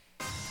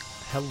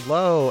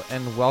Hello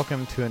and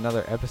welcome to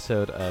another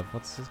episode of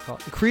what's this called?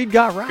 Creed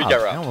Got Robbed.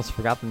 I almost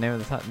forgot the name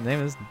of the name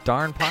of this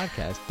darn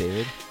podcast,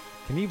 David.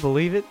 Can you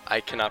believe it? I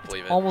cannot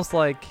believe it.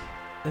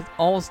 It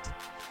almost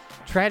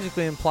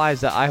tragically implies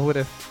that I would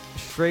have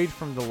strayed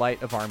from the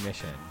light of our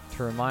mission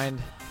to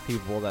remind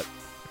people that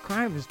the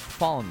crime has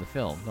fallen the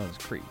film known as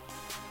Creed.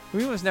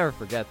 We must never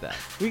forget that.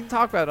 We can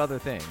talk about other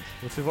things,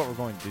 which is what we're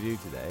going to do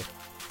today.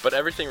 But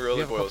everything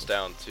really boils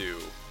down to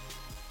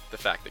the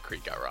fact that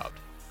Creed got robbed.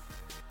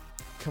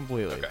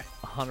 Completely. Okay.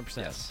 100%.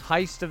 Yes.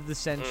 Heist of the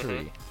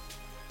century.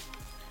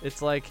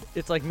 It's like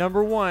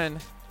number 1,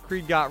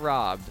 Creed got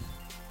robbed.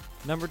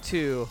 Number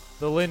 2,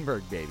 the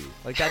Lindbergh baby.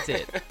 Like that's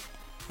it.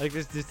 Like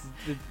this,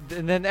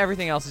 and then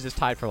everything else is just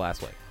tied for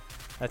last place.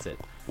 That's it.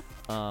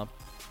 But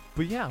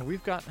yeah,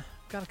 we've got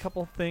a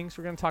couple things.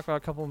 We're gonna talk about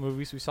a couple of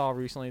movies we saw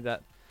recently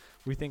that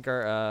we think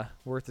are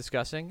worth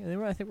discussing, and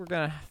then I think we're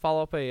gonna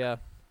follow up a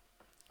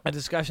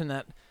discussion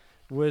that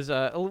was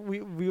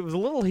we was a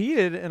little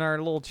heated in our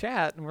little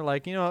chat, and we're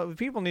like,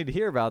 people need to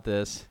hear about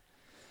this.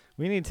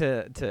 We need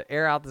to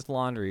air out this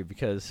laundry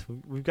because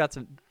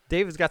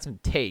David's got some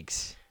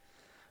takes.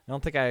 I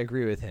don't think I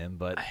agree with him,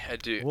 but I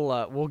do.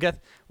 We'll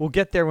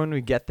get there when we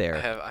get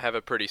there. I have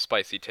a pretty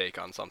spicy take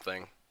on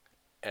something,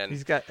 and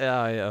He's got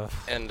yeah.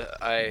 And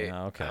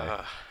okay.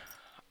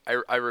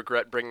 I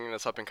regret bringing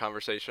this up in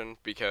conversation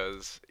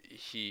because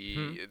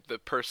the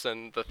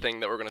thing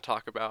that we're going to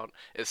talk about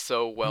is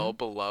so well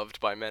beloved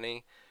by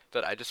many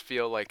that I just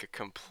feel like a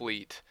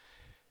complete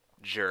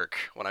jerk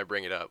when I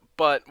bring it up.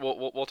 But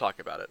we'll talk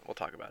about it. We'll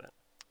talk about it.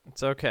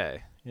 It's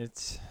okay.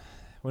 It's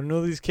when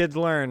will these kids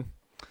learn?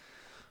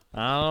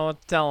 I don't know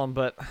what to tell them,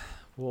 but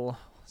we'll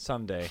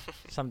someday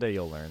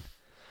you'll learn.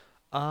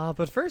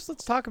 But first,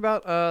 let's talk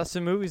about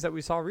some movies that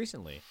we saw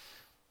recently.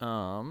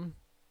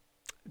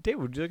 Dave,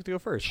 would you like to go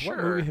first? Sure.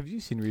 What movie have you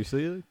seen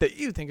recently that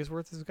you think is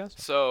worth discussing?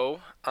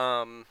 So,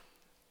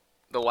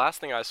 the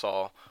last thing I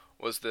saw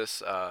was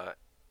this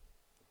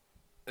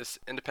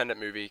independent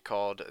movie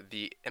called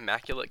The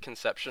Immaculate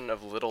Conception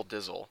of Little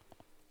Dizzle.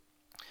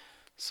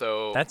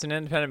 So that's an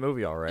independent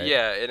movie, all right.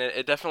 Yeah, and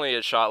it definitely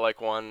is shot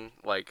like one.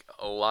 Like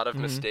a lot of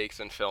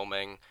mistakes in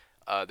filming.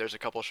 There's a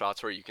couple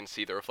shots where you can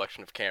see the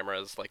reflection of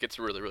cameras. Like it's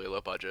really, really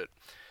low budget.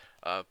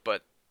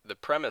 But the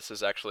premise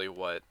is actually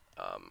what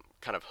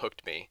kind of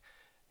hooked me.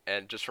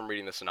 And just from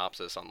reading the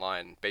synopsis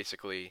online,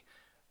 basically,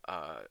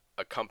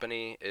 a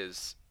company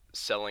is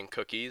selling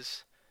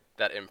cookies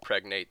that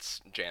impregnates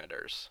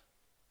janitors.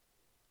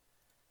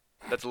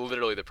 That's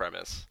literally the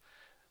premise.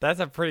 That's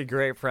a pretty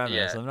great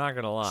premise. Yeah. I'm not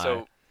gonna lie.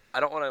 So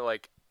I don't want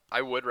to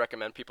I would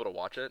recommend people to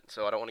watch it.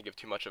 So I don't want to give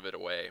too much of it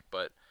away.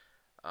 But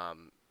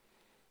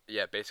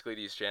yeah, basically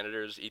these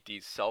janitors eat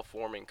these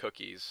self-warming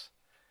cookies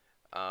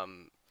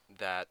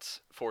that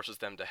forces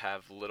them to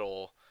have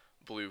little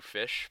blue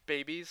fish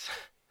babies.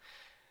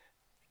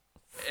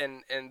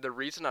 And the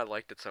reason I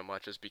liked it so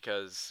much is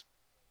because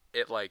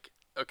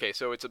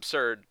so it's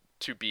absurd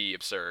to be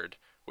absurd,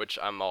 which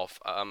I'm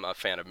a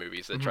fan of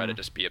movies that try to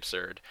just be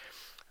absurd.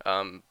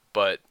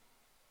 But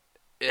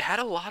it had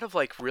a lot of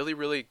really,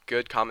 really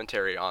good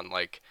commentary on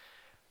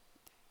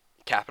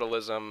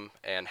capitalism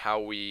and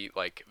how we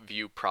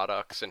view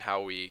products and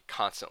how we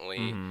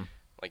constantly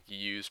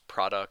use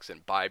products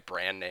and buy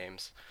brand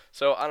names.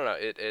 So I don't know,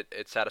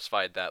 it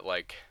satisfied that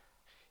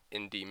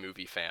indie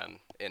movie fan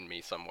in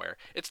me somewhere.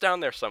 It's down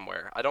there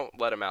somewhere. I don't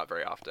let them out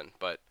very often,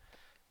 but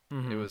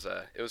it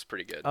was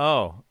pretty good.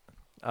 Oh,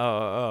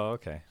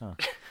 okay. Huh.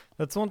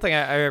 That's one thing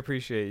I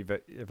appreciate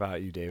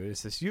about you, David.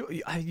 Is this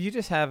you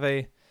just have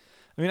a.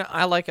 I mean,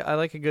 I like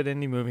a good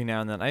indie movie now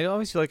and then. I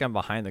always feel like I'm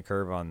behind the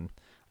curve on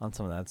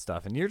some of that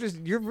stuff, and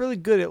you're really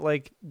good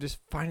at just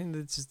finding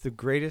just the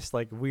greatest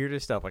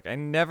weirdest stuff. I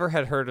never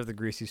had heard of The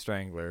Greasy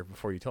Strangler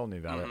before you told me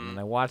about it, and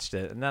I watched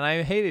it, and then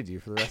I hated you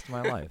for the rest of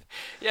my life.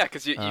 Yeah,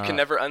 because you can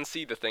never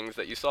unsee the things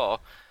that you saw.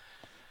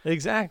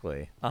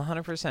 Exactly,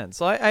 100%.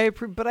 So I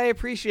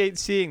appreciate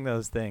seeing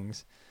those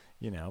things,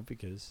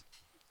 because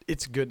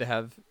it's good to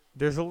have.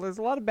 There's a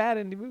lot of bad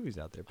indie movies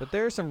out there, but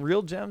there are some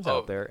real gems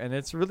out there, and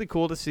it's really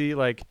cool to see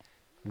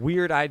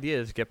weird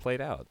ideas get played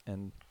out,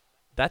 and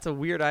that's a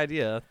weird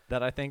idea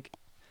that I think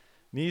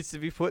needs to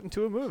be put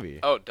into a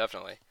movie. Oh,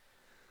 definitely.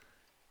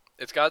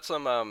 It's got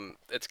some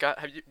do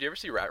you ever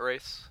see Rat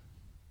Race?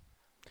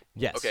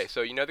 Yes. Okay,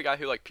 so you know the guy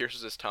who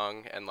pierces his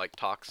tongue and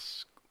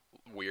talks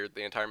weird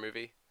the entire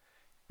movie?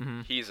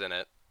 Mm-hmm. He's in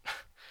it.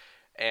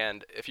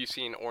 And if you've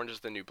seen Orange is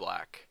the New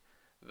Black,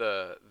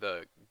 the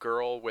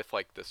girl with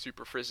the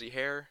super frizzy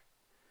hair,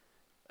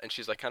 and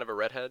she's kind of a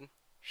redhead,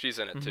 she's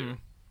in it too.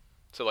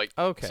 So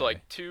okay. So I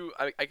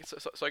guess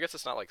so I guess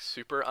it's not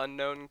super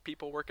unknown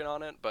people working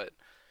on it, but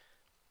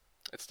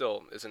it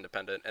still is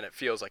independent, and it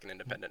feels like an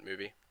independent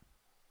movie.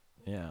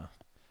 Yeah.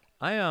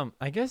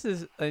 I guess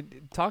this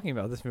talking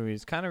about this movie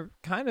is kind of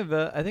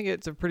I think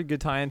it's a pretty good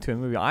tie into a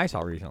movie I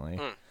saw recently.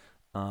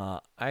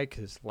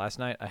 Because last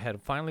night I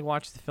had finally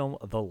watched the film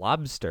The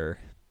Lobster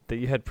that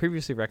you had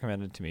previously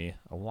recommended to me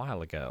a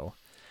while ago,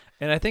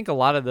 and I think a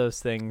lot of those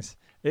things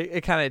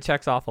it kind of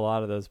checks off a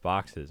lot of those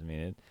boxes. I mean,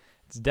 it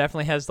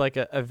definitely has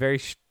a very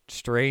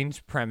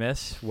strange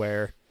premise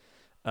where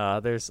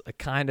there's a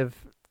kind of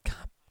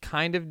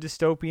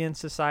dystopian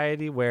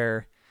society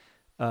where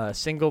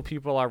single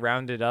people are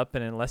rounded up,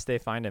 and unless they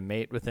find a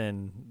mate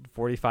within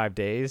 45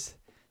 days,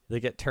 they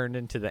get turned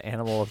into the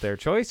animal of their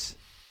choice.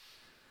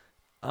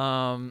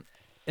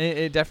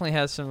 It definitely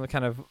has some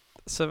kind of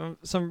some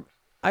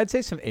I'd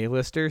say some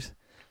A-listers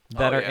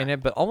that are in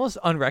it, but almost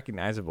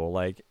unrecognizable.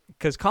 Like,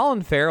 because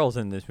Colin Farrell's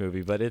in this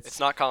movie, but it's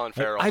not Colin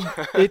Farrell.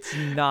 It's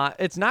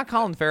not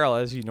Colin Farrell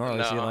as you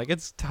normally see. No. Like,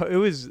 it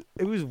was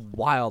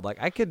wild. Like,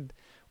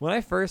 when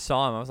I first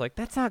saw him, I was like,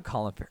 that's not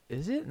Colin Farrell,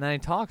 is it? And then I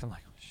talked, I'm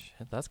like, oh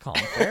shit, that's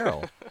Colin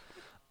Farrell.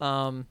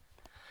 And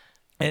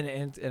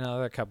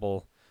another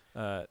couple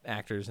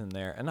actors in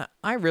there, and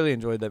I really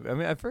enjoyed that. I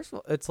mean, at first,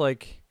 it's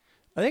like,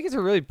 I think it's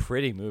a really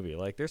pretty movie.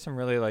 Like, there's some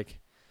really like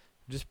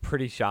just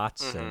pretty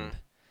shots and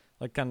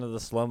like kind of the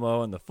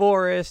slow-mo in the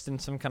forest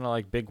and some kind of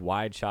like big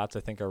wide shots.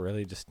 I think are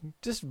really just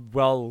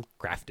well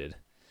crafted.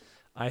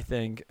 I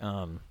think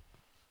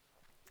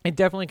it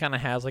definitely kind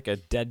of has like a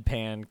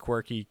deadpan,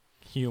 quirky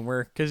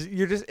humor because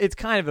it's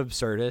kind of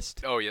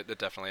absurdist. Oh yeah, that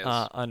definitely is.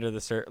 Under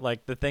the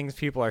like the things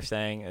people are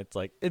saying, it's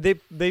like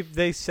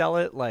they sell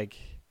it like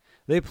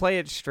they play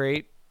it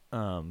straight.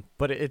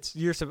 But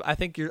I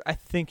think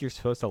you're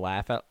supposed to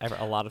laugh at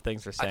a lot of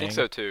things they're saying. I think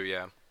so too.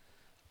 Yeah.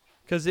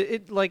 Because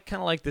it like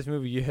kind of like this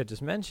movie you had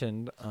just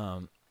mentioned,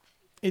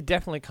 it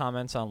definitely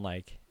comments on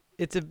like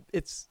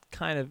it's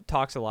kind of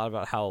talks a lot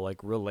about how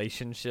like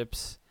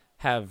relationships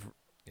have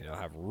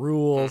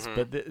rules,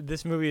 but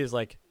this movie is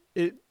like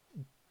it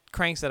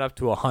cranks it up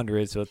to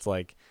 100, so it's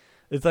like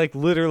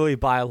literally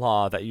by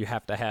law that you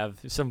have to have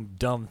some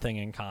dumb thing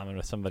in common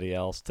with somebody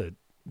else to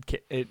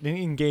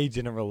engage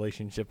in a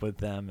relationship with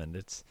them,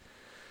 and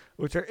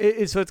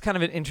so it's kind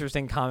of an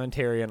interesting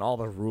commentary on all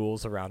the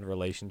rules around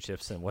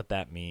relationships and what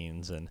that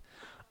means, and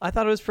I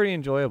thought it was pretty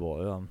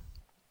enjoyable.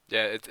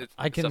 Yeah, it's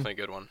definitely a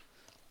good one.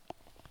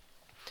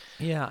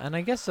 Yeah, and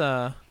I guess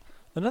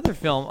another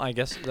film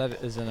that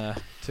is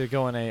to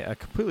go in a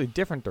completely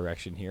different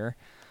direction here.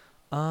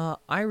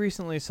 I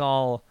recently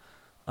saw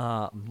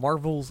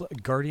Marvel's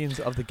Guardians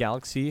of the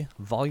Galaxy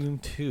Volume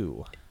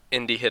 2.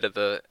 Indie hit of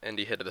the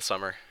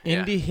summer.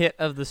 Indie hit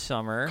of the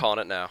summer. Calling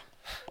it now.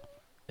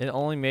 It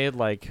only made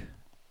like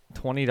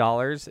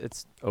 $20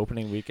 its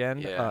opening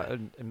weekend. Yeah.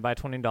 And by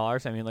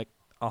 $20, I mean like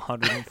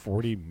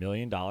 $140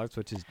 million,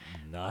 which is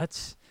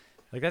nuts.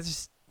 Like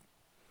that's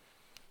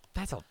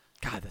so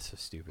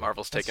stupid.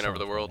 Marvel's taking over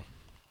the world.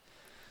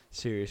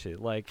 Seriously,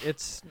 like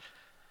it's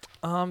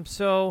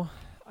so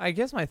I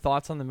guess my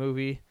thoughts on the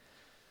movie.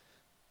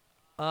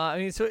 I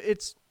mean, so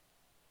it's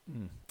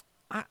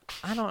I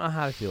don't know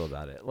how to feel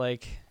about it.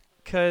 Like,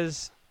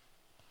 cause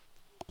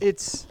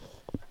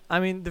I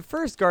mean, the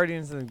first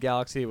Guardians of the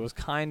Galaxy was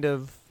kind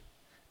of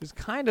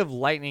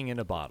lightning in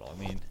a bottle. I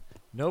mean,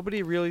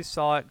 nobody really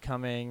saw it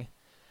coming.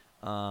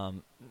 I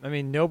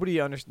mean,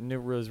 nobody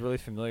was really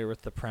familiar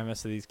with the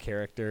premise of these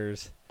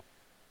characters,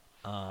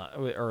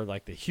 or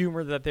like the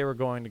humor that they were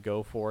going to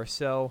go for.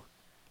 So,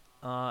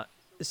 I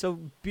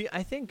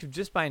think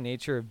just by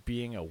nature of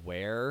being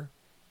aware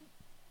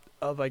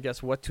of, I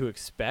guess, what to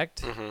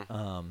expect,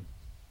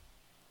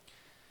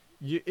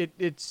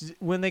 it's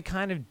when they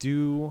kind of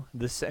do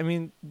this. I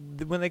mean,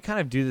 when they kind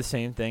of do the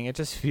same thing, it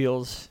just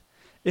feels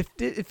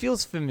it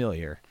feels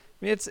familiar.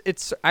 I mean,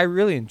 I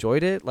really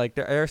enjoyed it. Like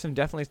there's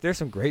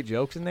some great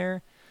jokes in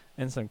there,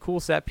 and some cool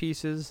set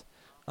pieces.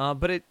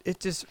 But it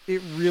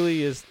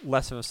really is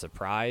less of a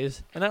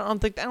surprise, and I don't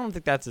think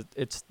that's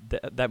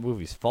that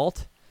movie's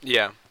fault.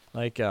 Yeah.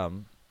 Like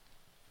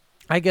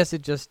I guess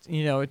it just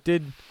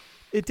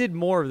it did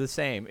more of the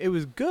same. It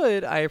was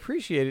good. I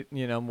appreciate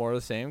it, more of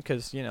the same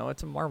because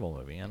it's a Marvel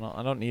movie.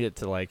 I don't need it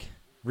to like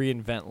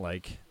reinvent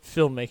like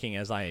filmmaking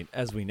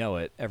as we know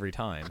it every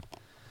time.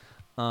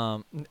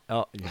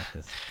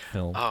 This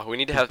film. Oh, we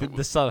need to have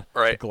the subtle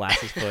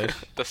glasses push.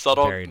 the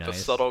subtle Very nice. The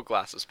subtle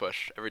glasses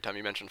push every time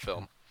you mention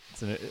film.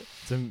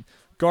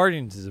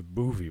 Guardians is a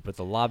movie, but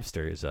The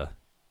Lobster is a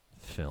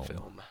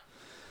film.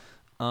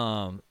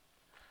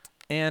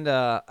 And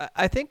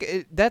I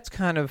think that's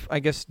kind of, I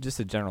guess, just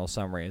a general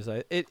summary. Is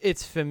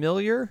it's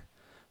familiar,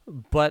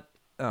 but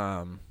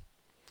I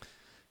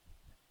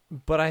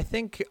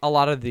think a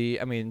lot of the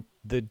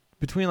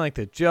between like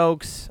the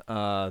jokes,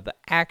 the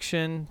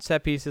action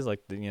set pieces,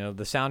 like the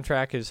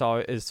soundtrack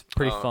is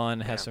pretty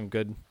fun. Has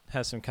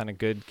some kind of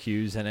good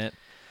cues in it.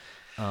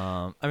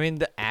 I mean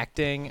the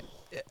acting.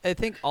 I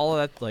think all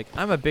of that, like,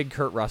 I'm a big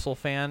Kurt Russell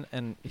fan,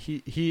 and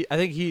I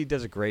think he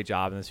does a great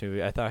job in this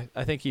movie. I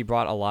think he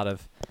brought a lot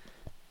of,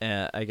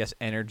 I guess,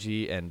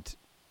 energy and,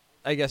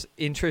 I guess,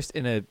 interest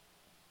in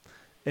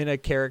a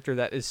character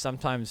that is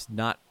sometimes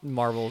not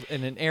Marvel,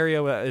 in an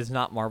area that is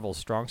not Marvel's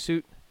strong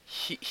suit.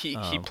 He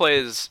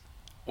plays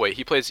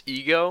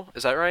Ego,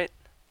 is that right?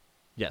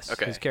 Yes.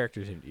 Okay. His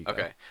character's in Ego.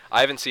 Okay.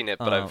 I haven't seen it,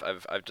 but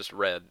I've just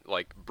read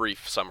like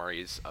brief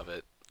summaries of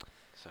it.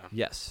 So.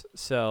 Yes.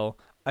 So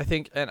I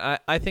think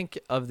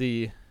of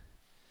the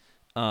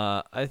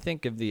I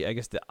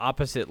guess the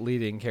opposite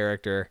leading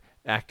character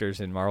actors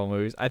in Marvel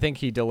movies. I think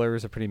he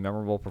delivers a pretty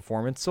memorable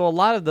performance. So a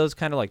lot of those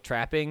kind of like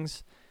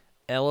trappings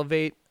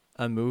elevate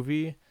a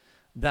movie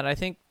that I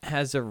think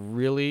has a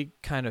really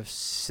kind of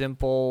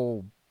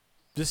simple,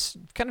 just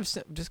kind of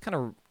I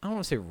don't want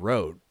to say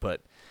road,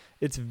 but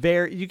it's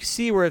very, you can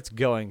see where it's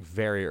going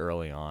very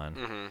early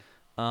on.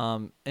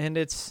 And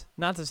it's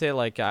not to say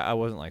like I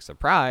wasn't like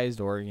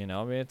surprised or, I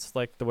mean, it's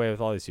like the way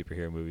with all these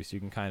superhero movies, you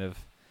can kind of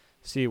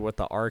see what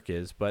the arc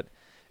is, but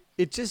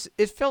it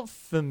felt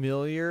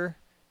familiar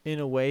in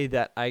a way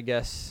that I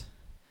guess,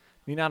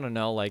 I mean, I don't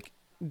know, like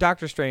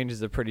Doctor Strange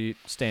is a pretty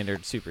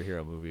standard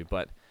superhero movie,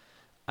 but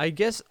I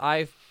guess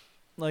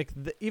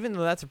even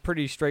though that's a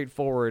pretty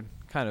straightforward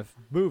kind of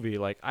movie,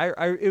 like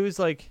it was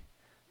like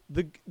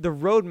the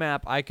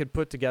roadmap I could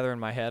put together in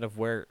my head of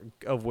where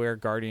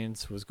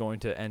Guardians was going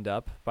to end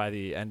up by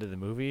the end of the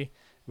movie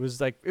was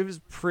like, it was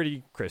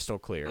pretty crystal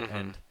clear.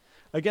 And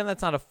again,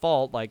 that's not a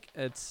fault. Like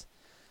it's,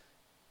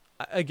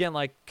 again,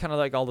 like kind of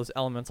like all those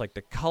elements, like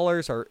the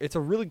colors it's a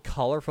really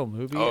colorful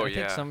movie. I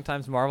think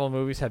sometimes Marvel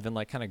movies have been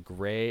like kind of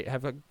gray,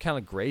 have a kind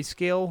of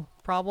grayscale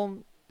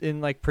problem in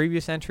like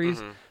previous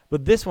entries,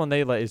 but this one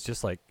is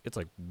just like, it's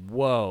like,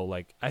 whoa,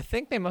 like I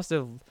think they've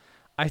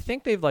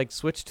like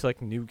switched to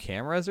like new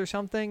cameras or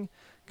something,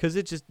 because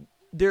it just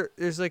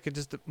there's like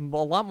just a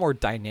lot more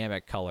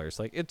dynamic colors.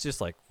 Like it's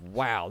just like,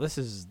 wow, this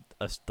is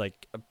a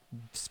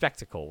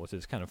spectacle, which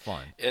is kind of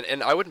fun.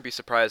 And I wouldn't be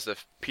surprised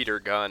if Peter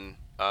Gunn,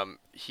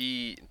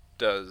 he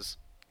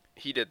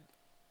did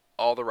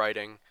all the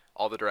writing,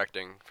 all the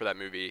directing for that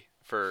movie,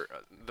 for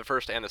the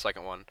first and the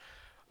second one.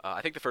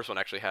 I think the first one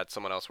actually had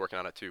someone else working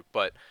on it too,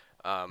 but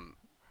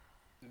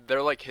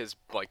they're like his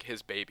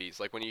babies.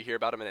 Like when you hear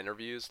about him in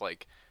interviews,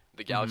 like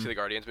the Galaxy of the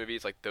Guardians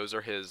movies, like those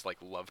are his like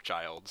love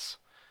childs.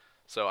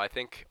 So I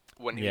think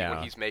when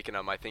he's making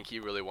them, I think he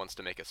really wants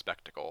to make a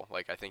spectacle.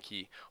 Like I think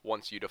he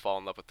wants you to fall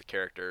in love with the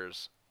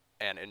characters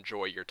and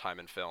enjoy your time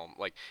in film,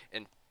 like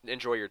and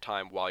enjoy your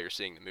time while you're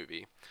seeing the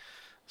movie.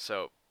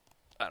 So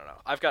I don't know.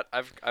 I've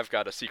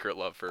got a secret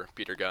love for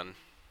Peter Gunn.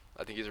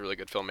 I think he's a really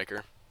good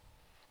filmmaker.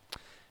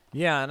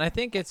 Yeah, and I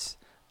think it's,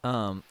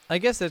 I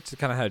guess that's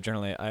kind of how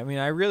generally. I mean,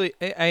 I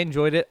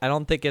enjoyed it. I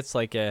don't think it's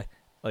like any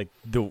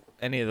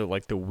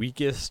of the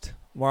weakest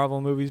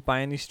Marvel movies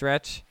by any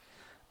stretch.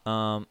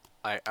 But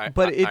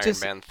it Iron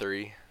just, Man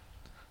 3.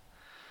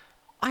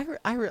 I enjoyed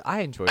Iron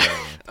Man 3.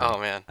 Oh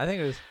man,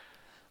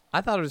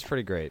 I thought it was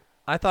pretty great.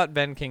 I thought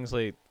Ben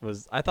Kingsley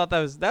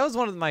that was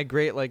one of my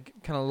great like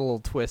kind of little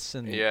twists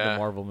in the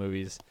Marvel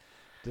movies.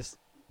 Just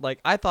like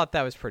I thought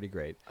that was pretty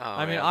great. Oh,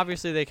 I mean, man.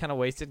 obviously they kind of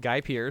wasted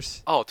Guy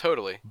Pearce. Oh,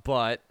 totally.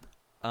 But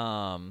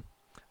I mean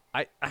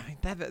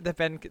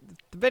the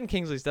Ben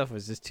Kingsley stuff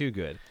was just too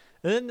good.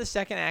 And then the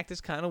second act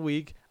is kind of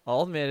weak.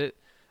 I'll admit it.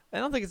 I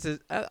don't think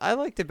I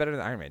liked it better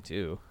than Iron Man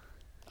 2.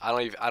 I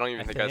don't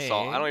even think I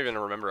saw. I don't even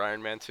remember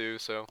Iron Man 2.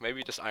 So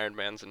maybe just Iron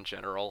Men in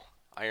general.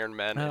 Iron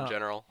Man in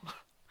general.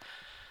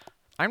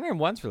 Iron Man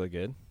 1's really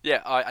good.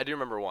 Yeah, I do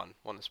remember one.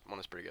 One is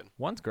pretty good.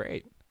 One's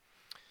great.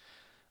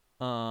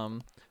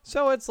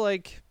 So it's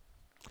like,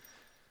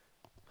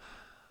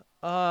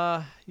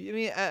 I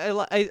mean,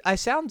 I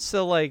sound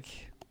so like,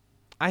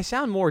 I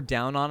sound more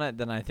down on it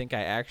than I think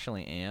I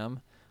actually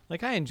am.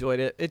 Like I enjoyed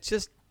it. It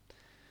just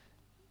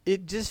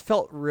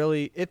felt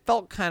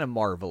kind of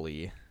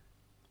Marvel-y.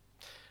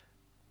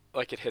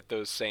 Like it hit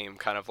those same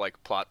kind of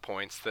like plot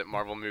points that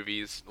Marvel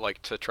movies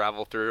like to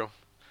travel through.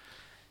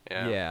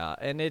 Yeah. Yeah,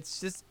 and it's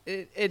just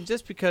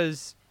just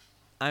because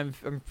I'm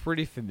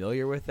pretty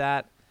familiar with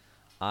that.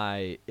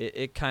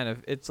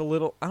 It's a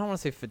little, I don't want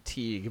to say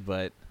fatigue,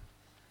 but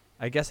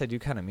I guess I do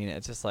kind of mean it.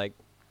 It's just like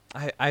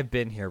I've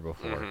been here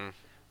before.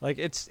 Like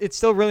it's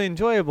still really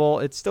enjoyable.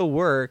 It still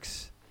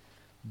works,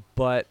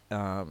 but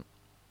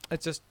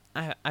it's just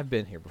I've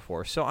been here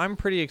before. So I'm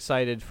pretty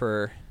excited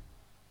for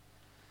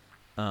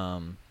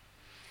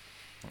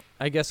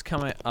I guess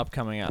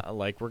coming out,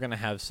 like we're gonna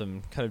have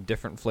some kind of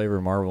different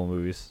flavor Marvel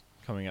movies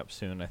coming up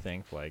soon. I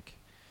think like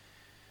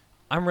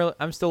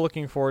I'm still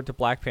looking forward to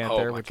Black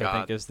Panther, which I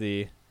think is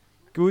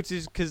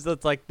because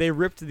it's like they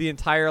ripped the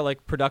entire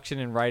like production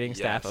and writing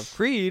staff of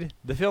Creed,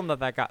 the film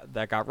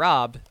that got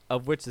robbed,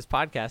 of which this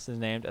podcast is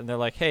named, and they're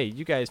like, hey,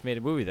 you guys made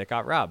a movie that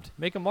got robbed,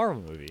 make a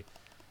Marvel movie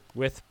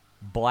with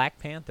Black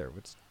Panther,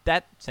 which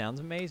that sounds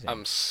amazing.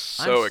 I'm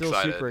still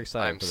excited. Super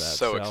excited I'm for that.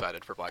 so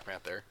excited for Black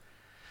Panther.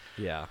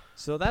 Yeah.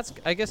 So that's,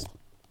 I guess,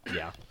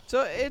 yeah.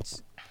 So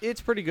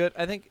it's pretty good.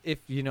 I think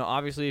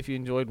obviously if you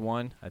enjoyed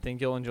one, I think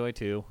you'll enjoy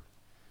two.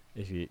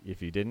 If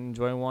you didn't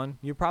enjoy one,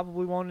 you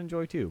probably won't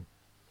enjoy two.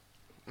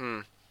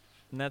 And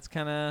that's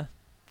kind of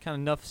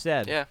enough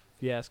said. Yeah.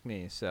 If you ask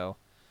me. So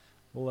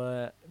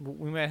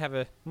we might have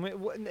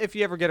if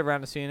you ever get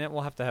around to seeing it,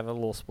 we'll have to have a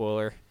little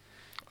spoiler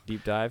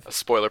deep dive. A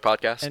spoiler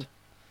podcast. And,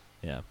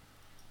 yeah.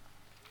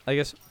 I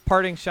guess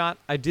parting shot.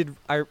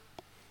 Kurt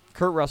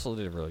Russell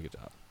did a really good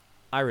job.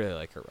 I really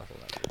like Kurt Russell.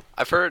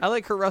 I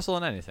like Kurt Russell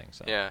in anything.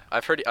 So yeah,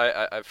 I've heard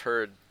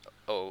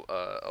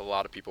a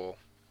lot of people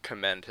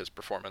commend his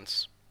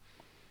performance.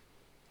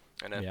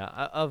 I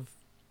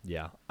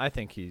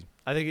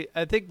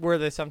think where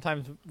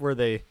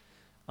they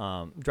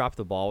drop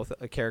the ball with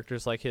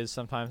characters like his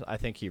sometimes. I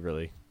think he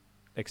really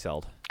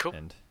excelled. Cool.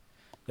 And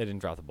they didn't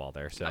drop the ball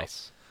there. So,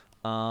 Nice.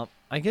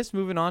 I guess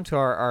moving on to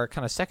our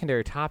kind of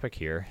secondary topic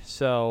here.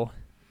 So,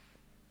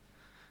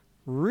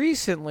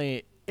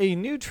 recently, a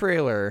new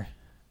trailer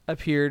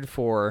appeared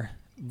for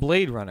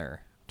Blade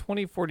Runner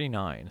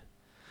 2049,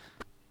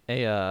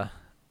 a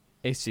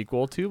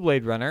sequel to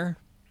Blade Runner.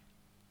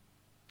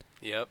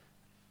 Yep.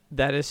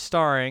 That is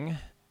starring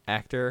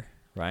actor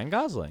Ryan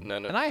Gosling. No.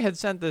 And I had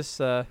sent this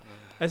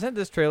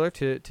trailer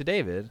to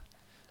David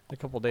a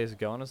couple days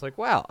ago, and I was like,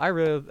 wow,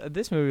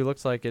 this movie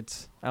looks like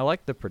I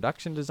like the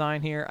production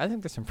design here. I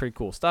think there's some pretty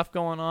cool stuff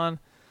going on.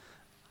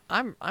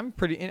 I'm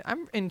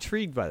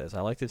intrigued by this.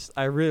 I like this.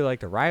 I really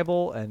liked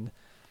Arrival and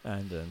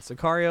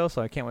Sicario,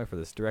 so I can't wait for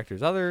this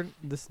director's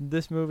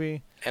this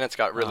movie. And it's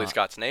got Ridley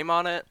Scott's name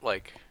on it.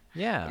 Like,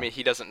 yeah. I mean,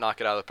 he doesn't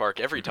knock it out of the park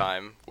every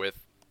time with,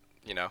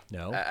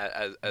 No.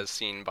 as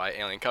seen by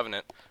Alien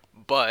Covenant,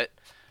 but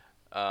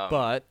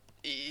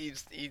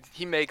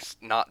he makes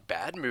not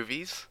bad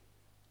movies.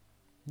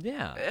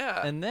 Yeah.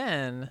 Yeah. And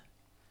then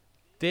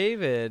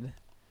David,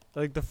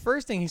 like, the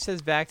first thing he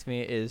says back to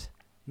me is,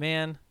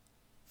 "Man,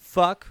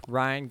 fuck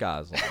Ryan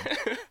Gosling."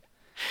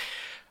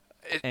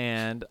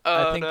 And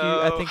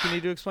I think you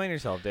need to explain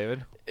yourself,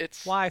 David.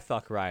 Why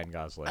fuck Ryan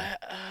Gosling?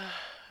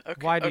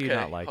 Okay, Why do you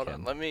not like hold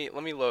him? On. Let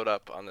me load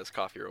up on this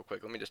coffee real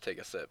quick. Let me just take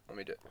a sip. Let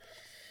me do.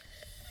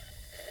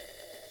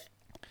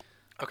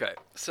 Okay,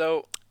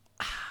 so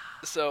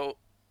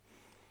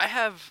I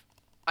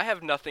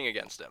have nothing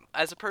against him.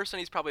 As a person,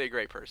 he's probably a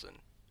great person.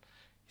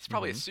 He's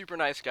probably a super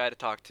nice guy to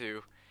talk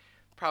to.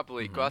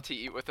 Probably go out to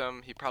eat with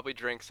him. He probably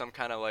drinks some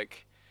kind of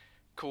like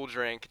cool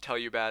drink, tell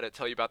you about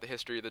the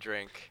history of the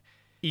drink.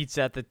 Eats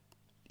at the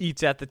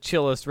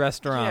chillest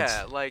restaurants.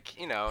 Yeah, like,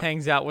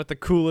 hangs out with the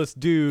coolest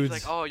dudes.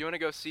 He's like, "Oh, you want to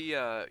go see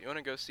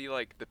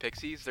like the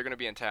Pixies? They're going to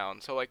be in town."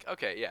 So like,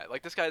 okay, yeah,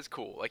 like this guy's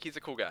cool. Like, he's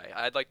a cool guy.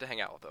 I'd like to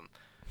hang out with him.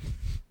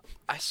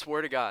 I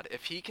swear to God,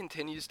 if he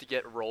continues to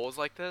get roles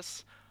like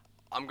this,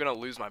 I'm going to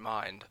lose my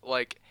mind.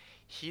 Like,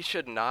 he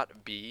should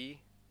not be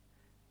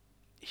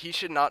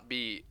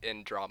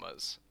in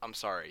dramas. I'm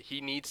sorry. He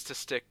needs to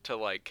stick to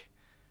like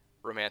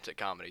romantic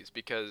comedies,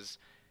 because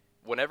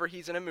whenever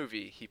he's in a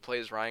movie, he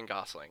plays Ryan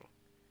Gosling.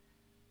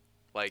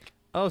 Like,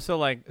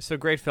 so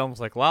great films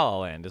like La La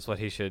Land is what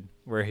he should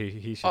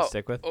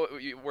stick with.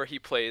 Where he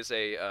plays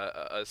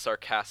a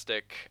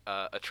sarcastic,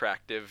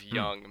 attractive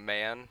young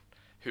man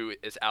who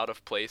is out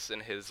of place in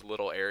his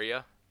little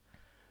area.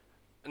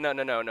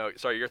 No.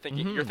 Sorry, you're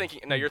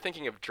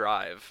thinking of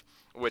Drive,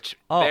 which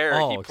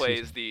he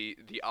plays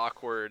the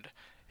awkward,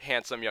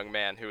 handsome young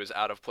man who is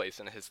out of place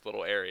in his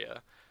little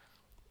area.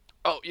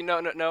 Oh,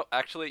 no.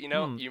 Actually,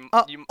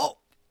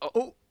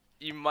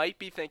 you might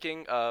be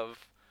thinking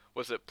of,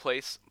 was it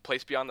Place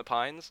Beyond the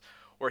Pines,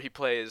 where he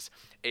plays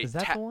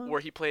where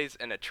he plays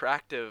an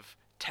attractive,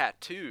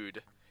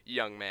 tattooed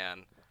young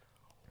man.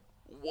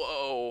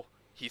 Whoa,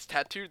 he's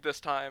tattooed this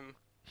time.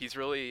 He's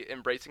really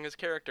embracing his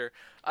character.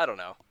 I don't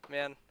know,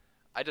 man.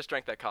 I just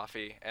drank that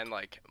coffee, and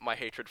like, my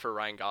hatred for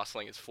Ryan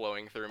Gosling is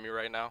flowing through me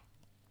right now.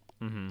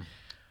 Mm-hmm.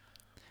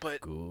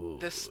 But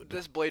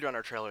this Blade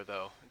Runner trailer,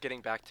 though,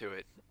 getting back to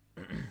it,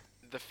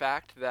 the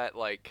fact that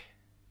like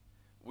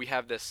we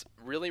have this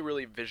really,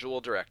 really visual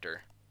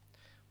director,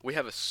 we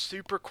have a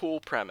super cool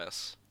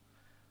premise,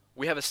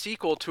 we have a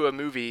sequel to a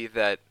movie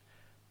that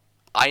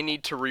I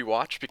need to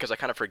rewatch because I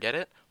kind of forget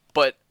it,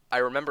 but I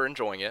remember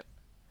enjoying it.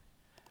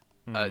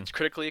 It's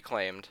critically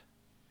acclaimed,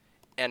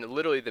 and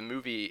literally the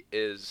movie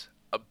is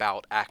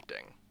about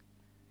acting.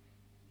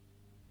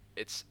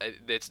 It's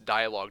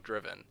dialogue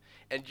driven,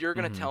 and you're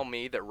gonna tell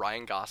me that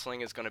Ryan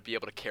Gosling is gonna be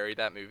able to carry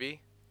that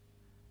movie?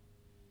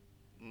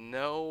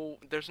 No,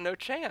 there's no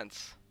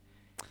chance.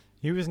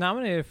 He was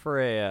nominated for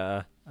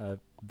a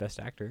Best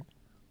Actor.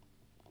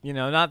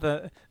 Not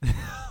the.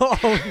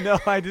 Oh no!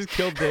 I just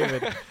killed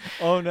David.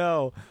 Oh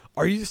no!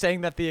 Are you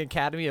saying that the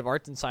Academy of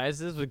Arts and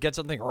Sciences would get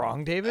something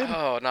wrong, David?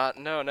 Oh,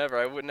 never.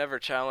 I would never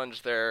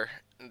challenge their.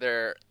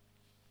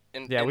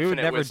 Yeah, we would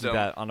never wisdom. do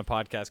that on a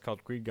podcast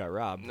called Creed Got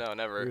Robbed. No,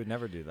 never. We would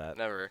never do that.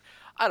 Never.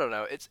 I don't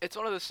know. It's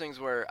one of those things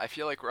where I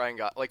feel like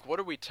what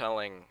are we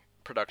telling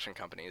production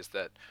companies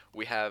that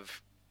we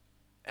have?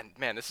 And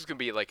man, this is gonna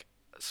be like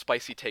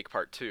spicy take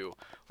part 2.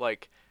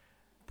 Like,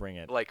 bring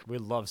it. Like, we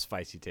love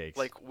spicy takes.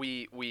 Like,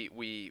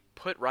 we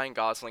put Ryan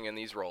Gosling in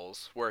these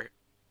roles where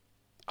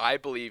I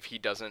believe he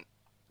doesn't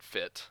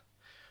fit.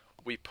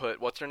 We put,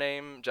 what's her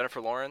name,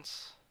 Jennifer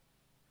Lawrence.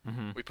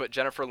 We put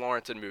Jennifer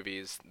Lawrence in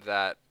movies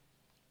that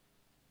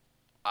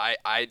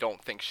I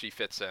don't think she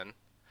fits in.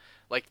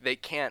 Like,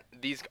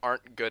 these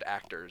aren't good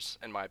actors,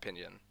 in my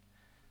opinion.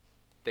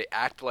 They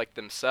act like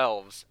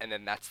themselves, and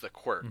then that's the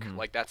quirk.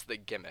 Like, that's the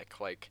gimmick.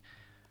 Like,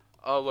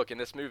 oh, look, in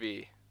this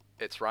movie,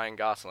 it's Ryan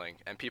Gosling,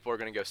 and people are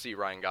going to go see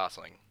Ryan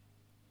Gosling.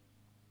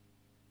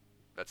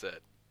 That's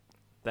it.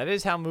 That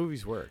is how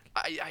movies work.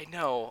 I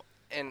know,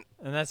 and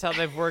that's how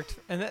they've worked.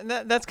 And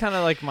that's kind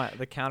of like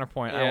the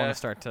counterpoint I want to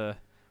start to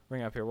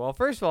bring up here. Well,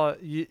 first of all,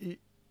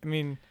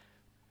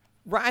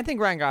 I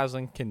think Ryan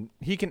Gosling can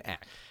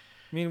act.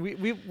 I mean,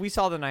 we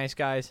saw The Nice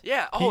Guys.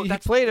 Yeah. He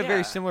played a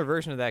very similar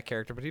version of that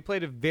character, but he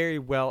played a very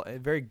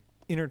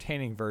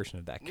entertaining version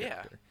of that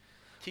character. Yeah.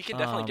 He can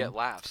definitely get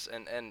laughs,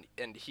 and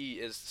he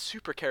is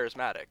super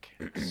charismatic.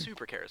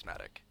 Super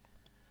charismatic.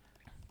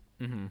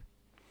 Mm-hmm.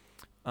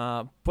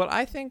 But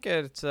I think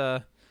it's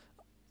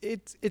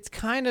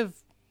kind of,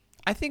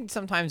 I think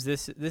sometimes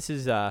this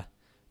is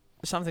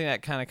something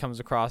that kind of comes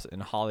across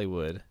in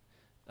Hollywood,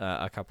 in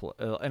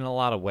a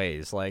lot of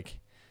ways. Like,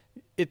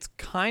 it's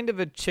kind of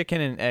a chicken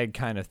and egg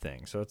kind of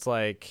thing. So it's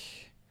like,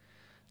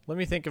 let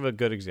me think of a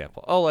good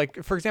example. Oh,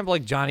 like for example,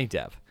 like Johnny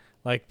Depp.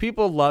 Like,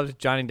 people loved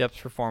Johnny Depp's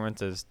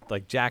performance as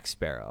like Jack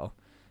Sparrow,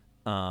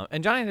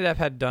 and Johnny Depp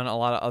had done a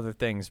lot of other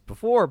things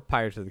before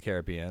Pirates of the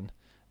Caribbean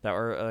that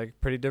were like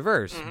pretty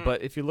diverse. Mm-hmm.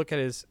 But if you look at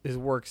his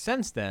work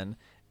since then,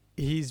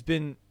 he's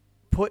been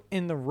put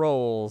in the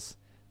roles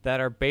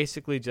that are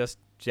basically just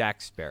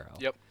Jack Sparrow.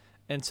 Yep.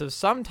 And so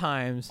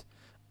sometimes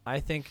I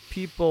think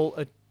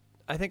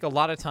a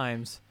lot of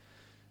times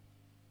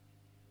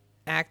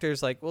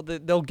actors, like, well,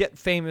 they'll get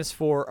famous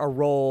for a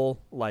role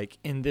like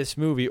in this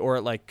movie, or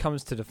it like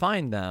comes to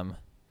define them,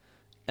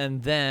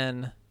 and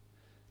then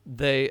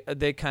they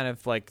kind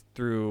of like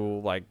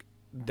through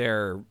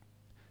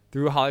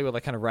Hollywood,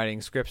 like kind of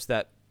writing scripts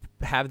that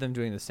have them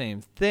doing the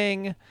same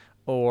thing,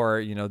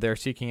 or they're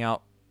seeking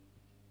out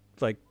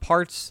like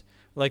parts,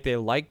 like they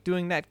like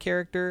doing that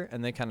character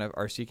and they kind of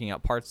are seeking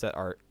out parts that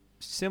are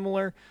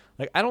similar.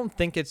 Like, I don't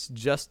think it's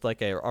just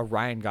like a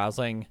Ryan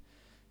Gosling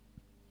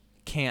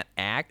can't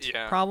act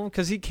problem,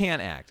 because he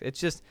can act. It's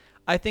just,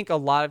 I think a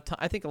lot of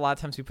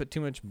times we put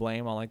too much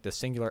blame on like the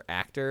singular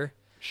actor.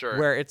 Sure.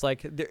 Where it's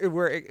like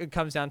where it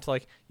comes down to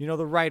like,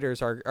 the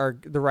writers are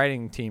the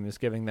writing team is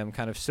giving them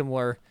kind of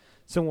similar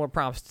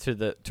prompts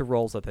to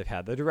roles that they've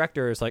had. The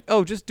director is like,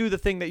 oh, just do the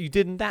thing that you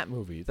did in that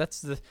movie.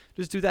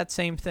 Just do that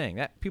same thing.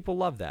 That people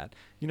love that.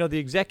 The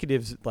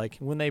executives, like,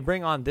 when they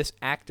bring on this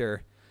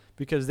actor,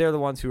 because they're the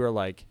ones who are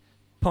like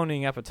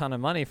ponying up a ton of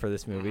money for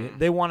this movie,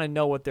 they want to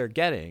know what they're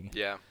getting.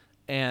 Yeah.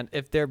 And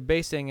if they're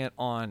basing it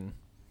on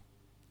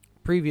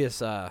previous,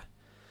 that's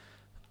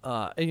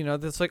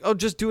like, oh,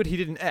 just do what he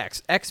did in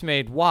X. X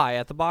made Y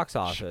at the box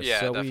office. Yeah,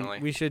 so definitely.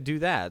 we should do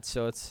that.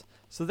 So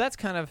that's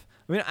kind of.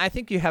 I mean, I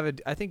think you have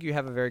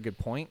a very good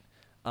point,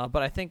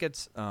 but I think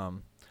it's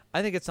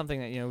something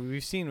that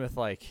we've seen with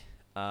like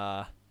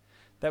I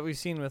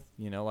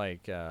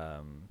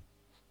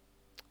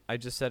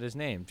just said his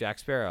name, Jack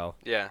Sparrow.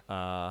 Yeah.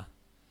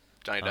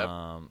 Johnny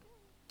Depp.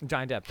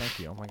 Johnny Depp. Thank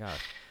you. Oh my God.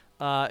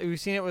 We've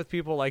seen it with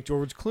people like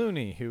George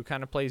Clooney, who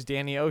kind of plays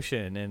Danny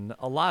Ocean in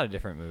a lot of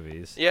different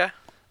movies. Yeah.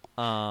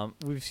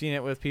 We've seen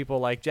it with people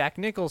like Jack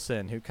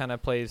Nicholson, who kind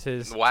of plays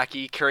his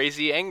wacky,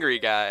 crazy, angry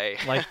guy.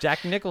 like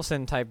Jack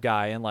Nicholson type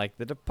guy in like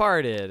The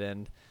Departed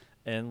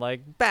and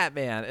like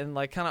Batman and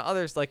like kind of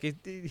others. Like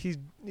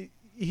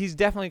he's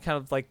definitely kind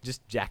of like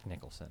just Jack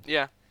Nicholson.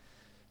 Yeah.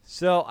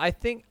 So I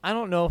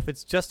don't know if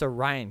it's just a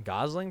Ryan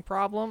Gosling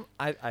problem.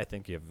 I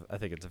think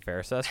it's a fair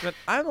assessment.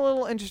 I'm a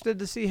little interested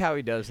to see how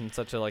he does in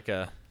such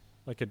a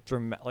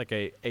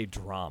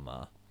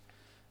drama.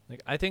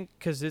 Like, I think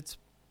because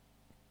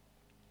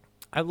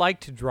I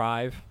like to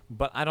drive,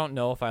 but I don't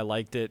know if I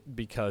liked it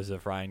because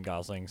of Ryan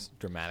Gosling's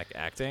dramatic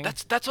acting.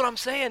 That's what I'm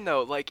saying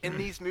though. Like, in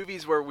these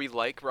movies where we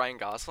like Ryan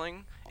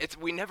Gosling,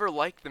 we never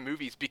like the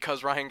movies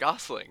because Ryan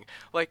Gosling.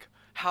 Like,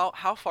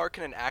 how far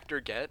can an actor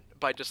get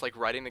by just like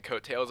writing the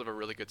coattails of a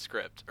really good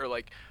script, or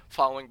like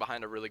following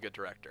behind a really good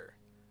director?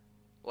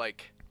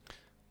 Like,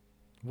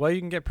 well, you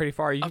can get pretty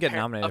far. You can get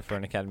nominated for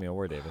an Academy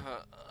Award, David.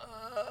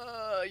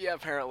 Yeah,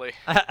 apparently.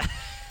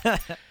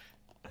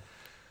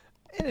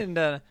 And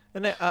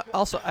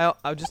also,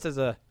 I just as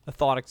a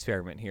thought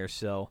experiment here.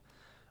 So,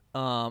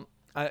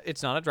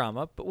 it's not a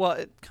drama, but well,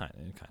 it kind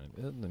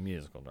of is the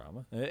musical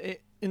drama.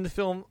 In the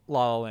film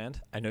La La Land,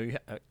 I know you.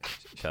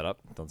 Shut up!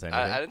 Don't say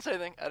anything. I didn't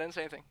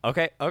say anything.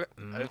 Okay. I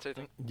didn't say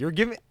anything. You're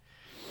giving.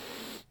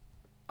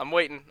 I'm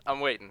waiting.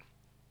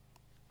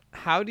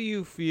 How do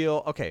you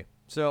feel? Okay,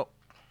 so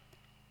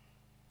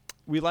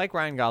we like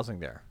Ryan Gosling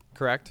there,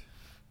 correct?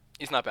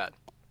 He's not bad.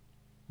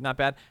 Not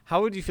bad.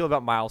 How would you feel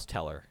about Miles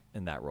Teller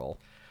in that role?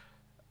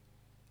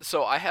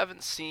 So I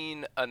haven't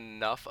seen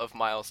enough of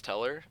Miles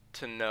Teller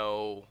to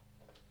know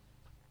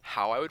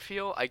how I would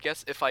feel. I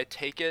guess if I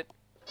take it...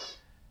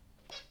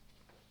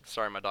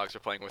 Sorry, my dogs are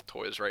playing with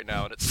toys right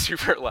now, and it's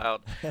super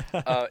loud.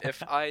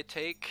 If I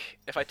take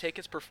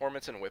his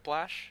performance in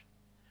Whiplash,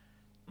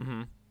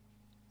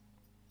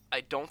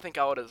 I don't think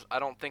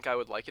I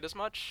would like it as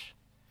much,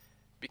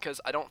 because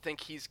I don't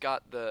think he's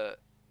got the...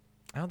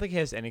 I don't think he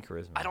has any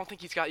charisma. I don't think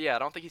he's got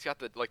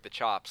the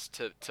chops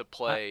to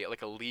play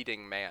like a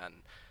leading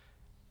man,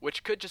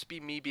 which could just be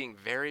me being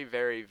very,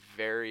 very,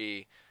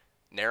 very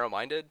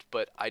narrow-minded,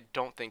 but I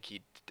don't think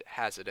he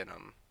has it in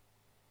him.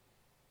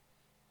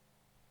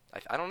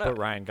 I don't know. But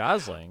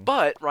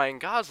Ryan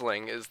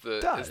Gosling is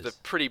the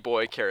pretty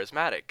boy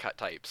charismatic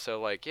type.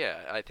 So like,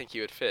 yeah, I think he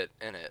would fit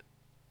in it.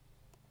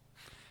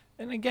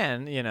 And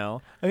again, I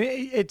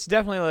mean, it's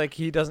definitely like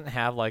he doesn't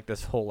have like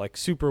this whole like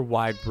super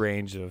wide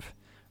range of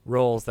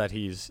roles that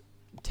he's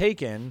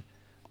taken,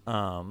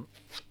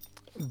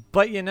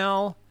 But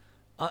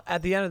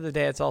at the end of the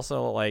day, it's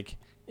also like,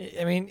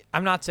 I mean,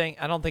 I'm not saying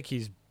I don't think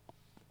he's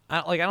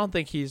bad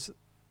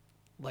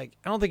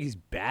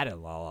at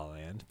La La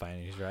Land by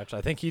any stretch. I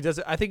think he does.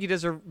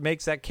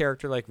 Makes that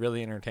character like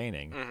really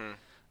entertaining. Mm-hmm.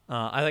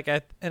 I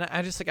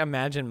just like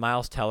imagine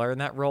Miles Teller in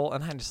that role,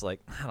 and I'm just like,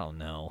 I don't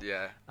know.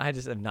 Yeah. I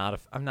just am not.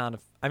 I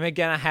mean,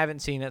 again, I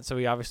haven't seen it, so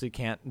we obviously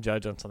can't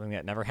judge on something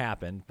that never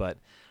happened. But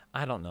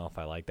I don't know if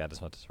I like that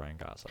as much as Ryan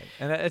Gosling,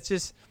 and it's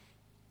just.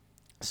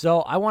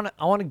 So I want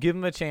to give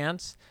him a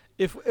chance.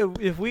 If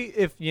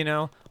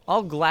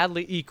I'll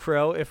gladly eat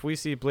crow if we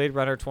see Blade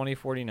Runner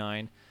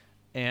 2049,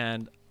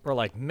 and we're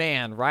like,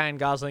 man, Ryan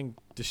Gosling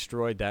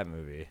destroyed that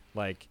movie.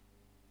 Like,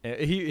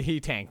 he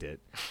tanked it.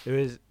 It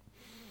was.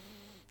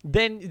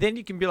 Then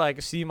you can be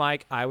like, see,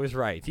 Mike, I was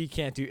right. He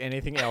can't do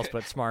anything else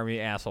but smarmy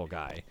asshole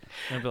guy.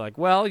 And I'll be like,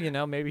 well,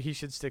 maybe he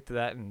should stick to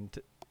that and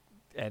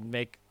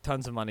make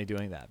tons of money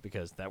doing that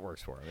because that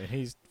works for him. And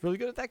he's really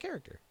good at that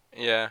character.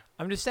 Yeah.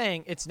 I'm just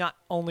saying it's not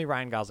only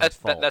Ryan Gosling's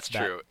fault. That's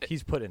true.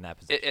 He's put in that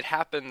position. It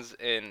happens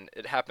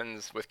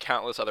with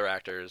countless other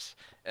actors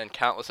and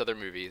countless other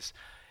movies,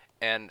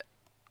 and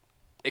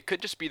it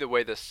could just be the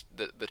way the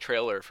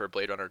trailer for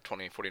Blade Runner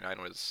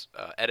 2049 was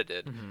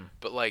edited. Mm-hmm.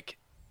 But like,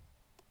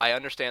 I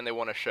understand they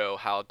want to show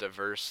how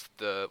diverse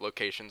the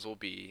locations will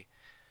be.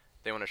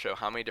 They want to show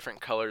how many different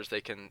colors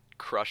they can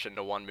crush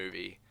into one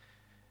movie,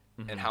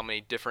 mm-hmm. and how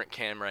many different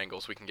camera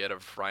angles we can get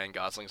of Ryan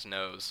Gosling's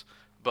nose.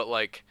 But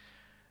like.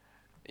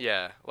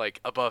 Yeah,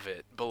 like above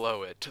it,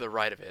 below it, to the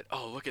right of it.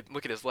 Oh, look at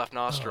his left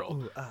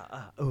nostril.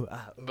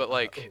 But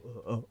like,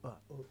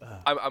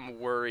 I'm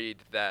worried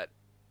that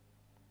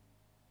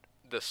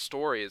the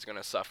story is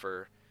gonna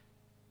suffer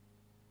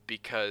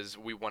because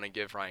we want to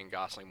give Ryan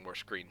Gosling more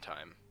screen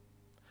time.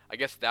 I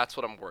guess that's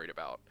what I'm worried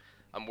about.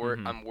 I'm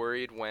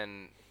worried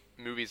when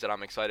movies that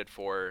I'm excited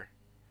for,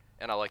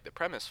 and I like the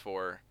premise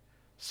for,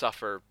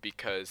 suffer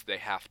because they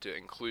have to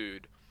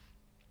include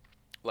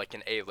like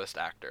an A-list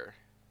actor.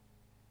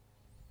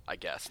 I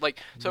guess. Like,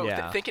 so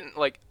thinking,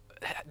 like,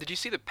 did you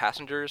see The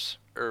Passengers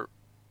or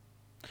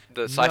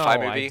the sci-fi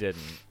movie? No, I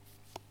didn't.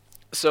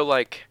 So,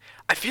 like,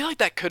 I feel like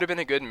that could have been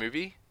a good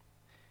movie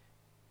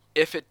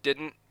if it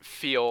didn't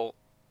feel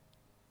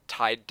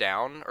tied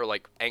down or,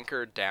 like,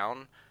 anchored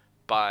down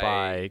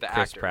by the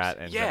Chris actors. Pratt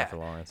and Jennifer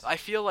Lawrence. I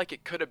feel like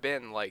it could have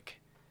been, like,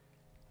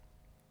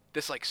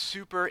 this, like,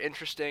 super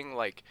interesting,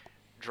 like,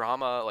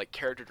 drama, like,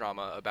 character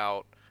drama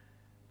about,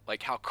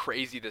 like, how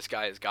crazy this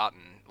guy has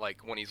gotten,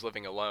 like, when he's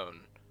living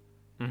alone.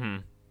 Mm-hmm.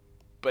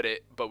 But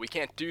we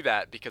can't do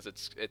that because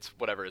it's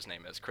whatever his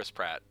name is, Chris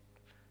Pratt,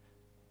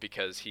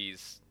 because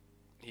he's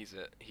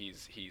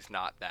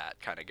not that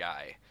kind of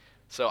guy.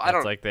 So I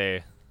don't know.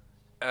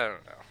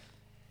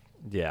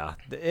 Yeah,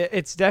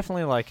 it's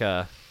definitely like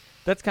a.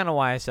 That's kind of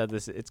why I said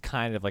this. It's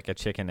kind of like a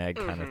chicken egg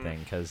kind of thing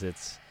because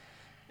it's.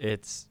 I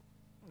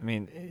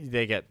mean,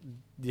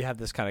 you have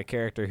this kind of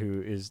character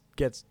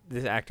gets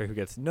this actor who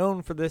gets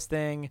known for this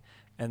thing,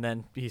 and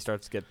then he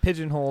starts to get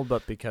pigeonholed,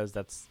 but because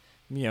that's.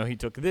 He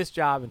took this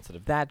job instead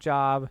of that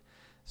job.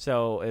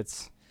 So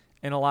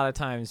and a lot of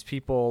times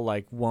people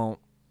like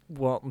won't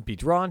be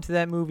drawn to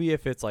that movie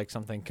if it's like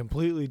something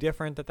completely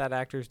different that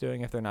actor's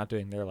doing, if they're not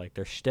doing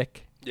their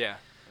shtick. Yeah.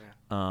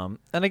 And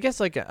I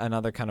guess like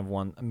another kind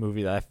of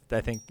movie that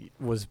I think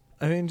was,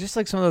 I mean, just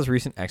like some of those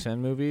recent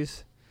X-Men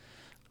movies,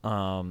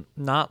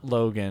 not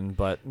Logan,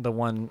 but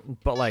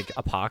like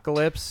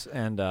Apocalypse.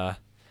 And, I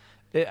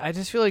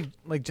just feel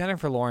like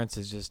Jennifer Lawrence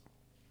is just,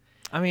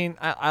 I mean,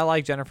 I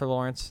like Jennifer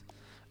Lawrence.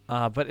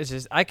 But it's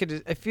just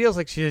it feels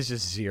like she has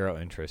just zero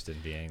interest in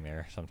being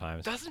there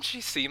sometimes. Doesn't she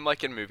seem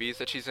like in movies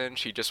that she's in,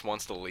 she just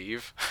wants to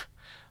leave?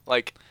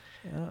 I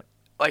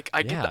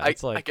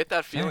get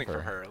that feeling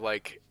from her.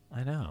 Like,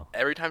 I know.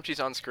 Every time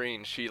she's on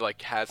screen, she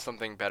like has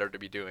something better to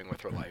be doing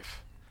with her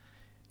life.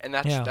 And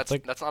that's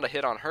not a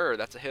hit on her,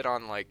 that's a hit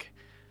on like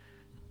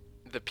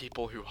the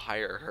people who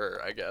hire her,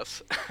 I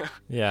guess.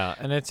 Yeah,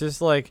 and it's just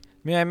like, I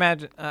mean, I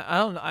imagine,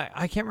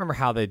 I can't remember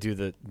how they do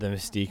the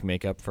Mystique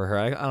makeup for her.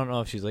 I don't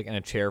know if she's like in a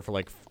chair for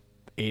like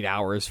 8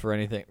 hours for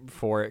anything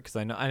for it, because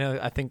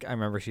I think I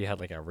remember she had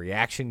like a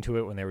reaction to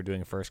it when they were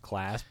doing First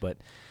Class, but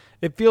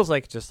it feels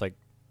like just like,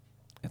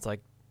 it's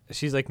like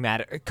she's like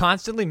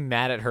constantly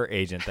mad at her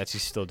agent that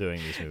she's still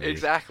doing these movies.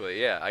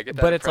 Exactly, yeah, I get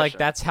that. But impression.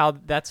 It's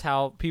like that's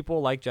how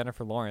people like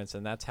Jennifer Lawrence,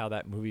 and that's how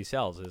that movie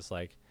sells. Is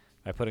like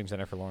by putting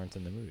Jennifer Lawrence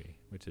in the movie,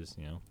 which is,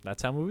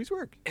 that's how movies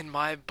work. In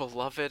my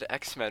beloved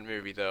X-Men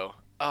movie, though,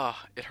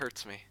 it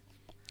hurts me.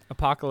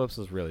 Apocalypse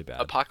was really bad.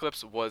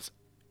 Apocalypse was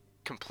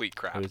complete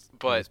crap. It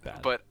was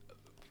bad. But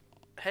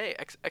hey,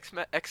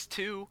 X-Men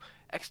X2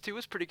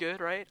 was pretty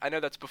good, right? I know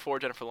that's before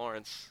Jennifer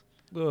Lawrence.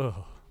 Ugh.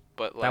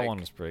 But like, that one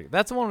was pretty.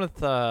 That's the one with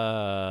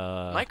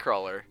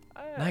Nightcrawler.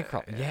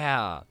 Nightcrawler.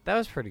 Yeah, that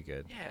was pretty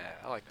good.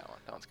 Yeah, I like that one.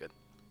 That one's good.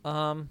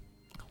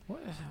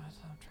 What?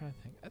 I'm trying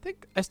to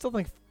think. I still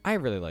think I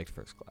really liked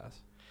First Class.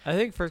 I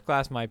think First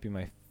Class might be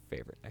my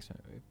favorite X-Men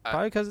movie,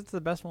 probably because it's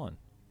the best one.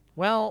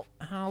 Well,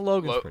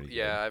 Logan's pretty good.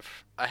 Yeah,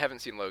 I haven't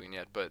seen Logan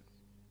yet, but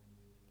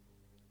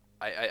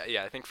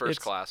I think First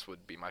Class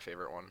would be my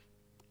favorite one.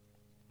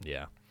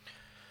 Yeah.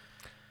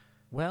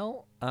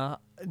 Well,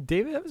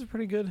 David, that was a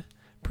pretty good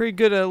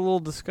little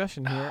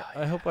discussion here.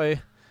 I hope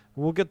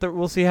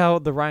we'll see how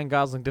the Ryan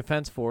Gosling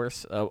Defense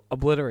Force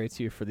obliterates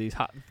you for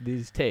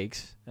these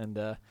takes,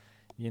 and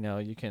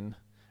you can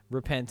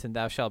repent and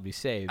thou shalt be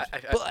saved.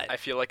 I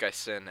feel like I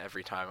sin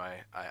every time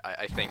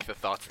I think the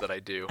thoughts that I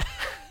do.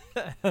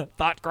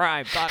 Thought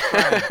crime.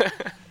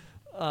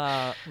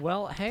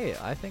 Well, hey,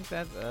 I think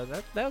that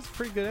was a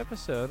pretty good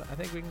episode. I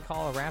think we can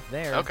call a wrap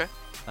there. Okay.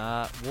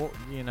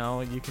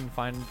 You can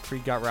find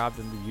Creed Got Robbed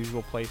in the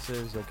usual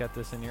places. You'll get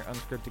this in your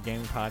Unscripted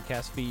Gaming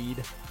Podcast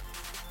feed.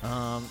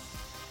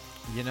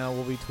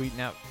 We'll be tweeting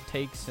out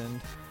takes and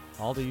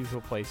all the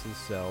usual places,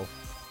 so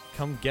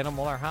come get them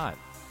while they're hot.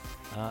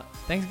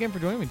 Thanks again for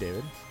joining me,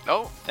 David.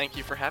 Oh, thank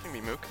you for having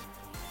me, Mook.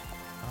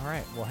 All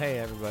right. Well, hey,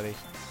 everybody.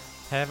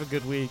 Have a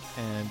good week,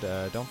 and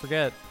don't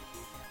forget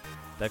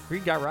that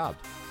Creed got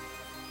robbed.